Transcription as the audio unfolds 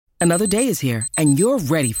Another day is here, and you're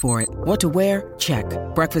ready for it. What to wear? Check.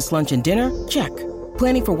 Breakfast, lunch, and dinner? Check.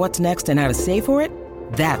 Planning for what's next and how to save for it?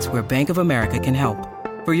 That's where Bank of America can help.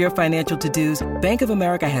 For your financial to-dos, Bank of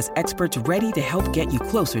America has experts ready to help get you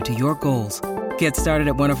closer to your goals. Get started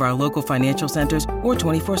at one of our local financial centers or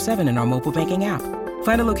 24/7 in our mobile banking app.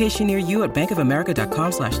 Find a location near you at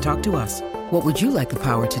bankofamerica.com/talktous. What would you like the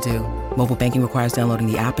power to do? Mobile banking requires downloading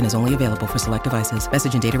the app and is only available for select devices.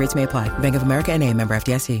 Message and data rates may apply. Bank of America N.A., member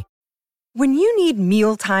FDIC. When you need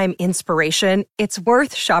mealtime inspiration, it's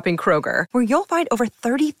worth shopping Kroger, where you'll find over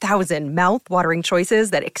 30,000 mouth-watering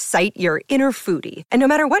choices that excite your inner foodie. And no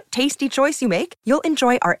matter what tasty choice you make, you'll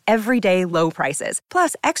enjoy our everyday low prices,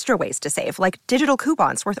 plus extra ways to save, like digital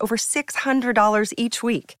coupons worth over $600 each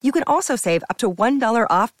week. You can also save up to $1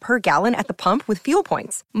 off per gallon at the pump with fuel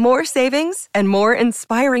points. More savings and more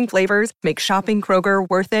inspiring flavors make shopping Kroger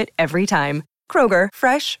worth it every time. Kroger,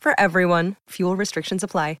 fresh for everyone. Fuel restrictions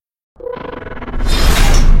apply.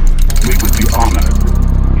 We would be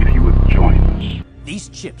honored if you would join us. These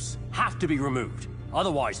chips have to be removed.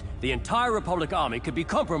 Otherwise, the entire Republic Army could be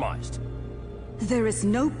compromised. There is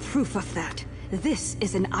no proof of that. This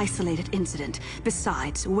is an isolated incident.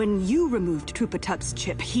 Besides, when you removed Trooper Tut's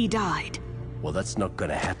chip, he died. Well, that's not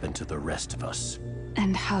gonna happen to the rest of us.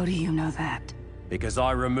 And how do you know that? Because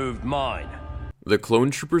I removed mine. The clone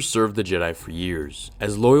troopers served the Jedi for years,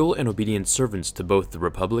 as loyal and obedient servants to both the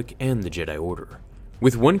Republic and the Jedi Order.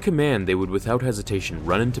 With one command, they would without hesitation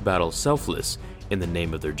run into battle selfless in the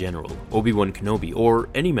name of their general, Obi-Wan Kenobi, or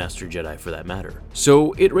any Master Jedi for that matter.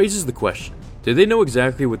 So it raises the question, did they know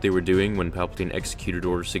exactly what they were doing when Palpatine executed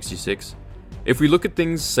Order 66? If we look at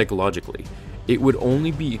things psychologically, it would only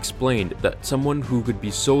be explained that someone who could be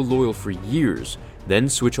so loyal for years then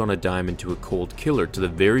switch on a dime into a cold killer to the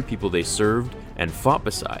very people they served and fought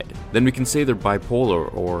beside, then we can say they're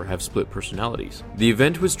bipolar or have split personalities. The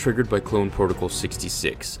event was triggered by Clone Protocol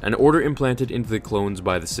 66, an order implanted into the clones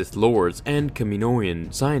by the Sith Lords and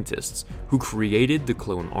Kaminoan scientists who created the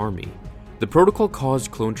clone army. The protocol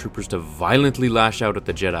caused clone troopers to violently lash out at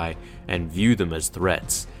the Jedi and view them as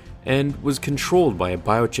threats, and was controlled by a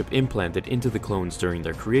biochip implanted into the clones during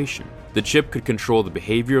their creation. The chip could control the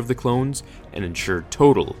behavior of the clones and ensure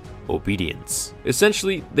total obedience.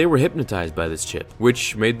 Essentially, they were hypnotized by this chip,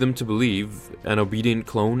 which made them to believe an obedient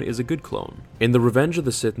clone is a good clone. In the Revenge of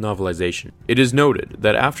the Sith novelization, it is noted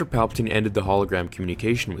that after Palpatine ended the hologram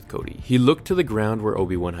communication with Cody, he looked to the ground where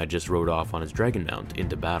Obi-Wan had just rode off on his dragon mount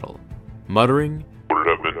into battle, muttering, "Would it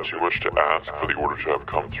have been too much to ask for the order to have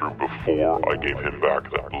come through before I gave him back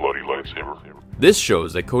that bloody lightsaber?" This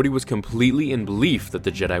shows that Cody was completely in belief that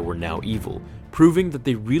the Jedi were now evil, proving that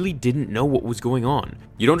they really didn't know what was going on.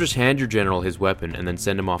 You don't just hand your general his weapon and then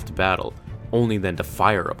send him off to battle, only then to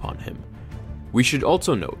fire upon him. We should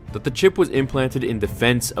also note that the chip was implanted in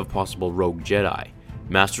defense of possible rogue Jedi.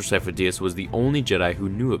 Master Sifo Dyas was the only Jedi who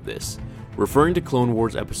knew of this. Referring to Clone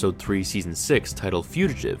Wars Episode 3 Season 6 titled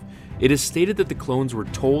Fugitive, it is stated that the clones were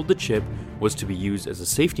told the chip was to be used as a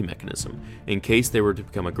safety mechanism in case they were to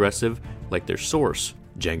become aggressive like their source,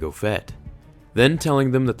 Jango Fett. Then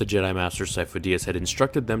telling them that the Jedi Master Sifo Dyas had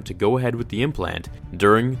instructed them to go ahead with the implant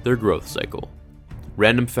during their growth cycle.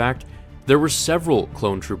 Random fact, there were several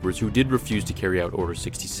clone troopers who did refuse to carry out Order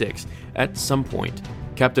 66 at some point.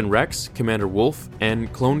 Captain Rex, Commander Wolf,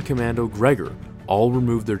 and Clone Commando Gregor all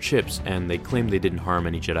removed their chips, and they claimed they didn't harm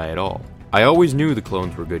any Jedi at all. I always knew the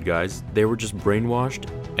clones were good guys, they were just brainwashed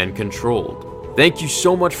and controlled. Thank you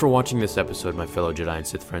so much for watching this episode, my fellow Jedi and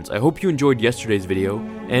Sith friends. I hope you enjoyed yesterday's video,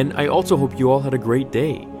 and I also hope you all had a great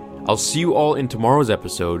day. I'll see you all in tomorrow's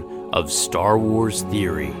episode of Star Wars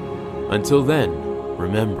Theory. Until then,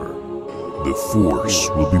 remember, The Force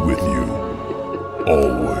will be with you,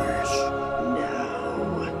 always.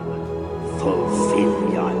 Now,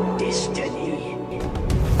 fulfill your destiny.